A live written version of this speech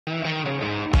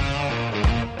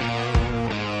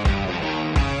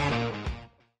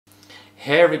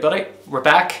Hey everybody, we're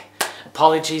back.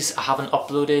 Apologies, I haven't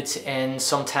uploaded in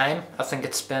some time. I think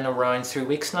it's been around 3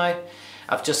 weeks now.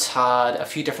 I've just had a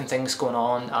few different things going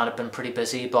on and I've been pretty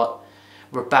busy, but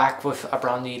we're back with a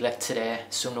brand new lick today,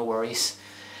 so no worries.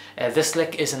 This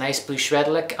lick is a nice blue shred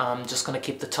lick. I'm just going to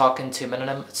keep the talking to a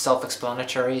minimum. It's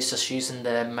self-explanatory. It's just using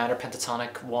the minor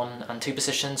pentatonic 1 and 2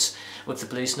 positions with the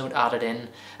blues note added in,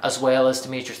 as well as the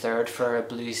major third for a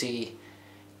bluesy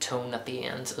tone at the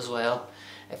end as well.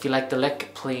 If you like the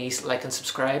lick, please like and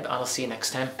subscribe, and I'll see you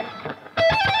next time.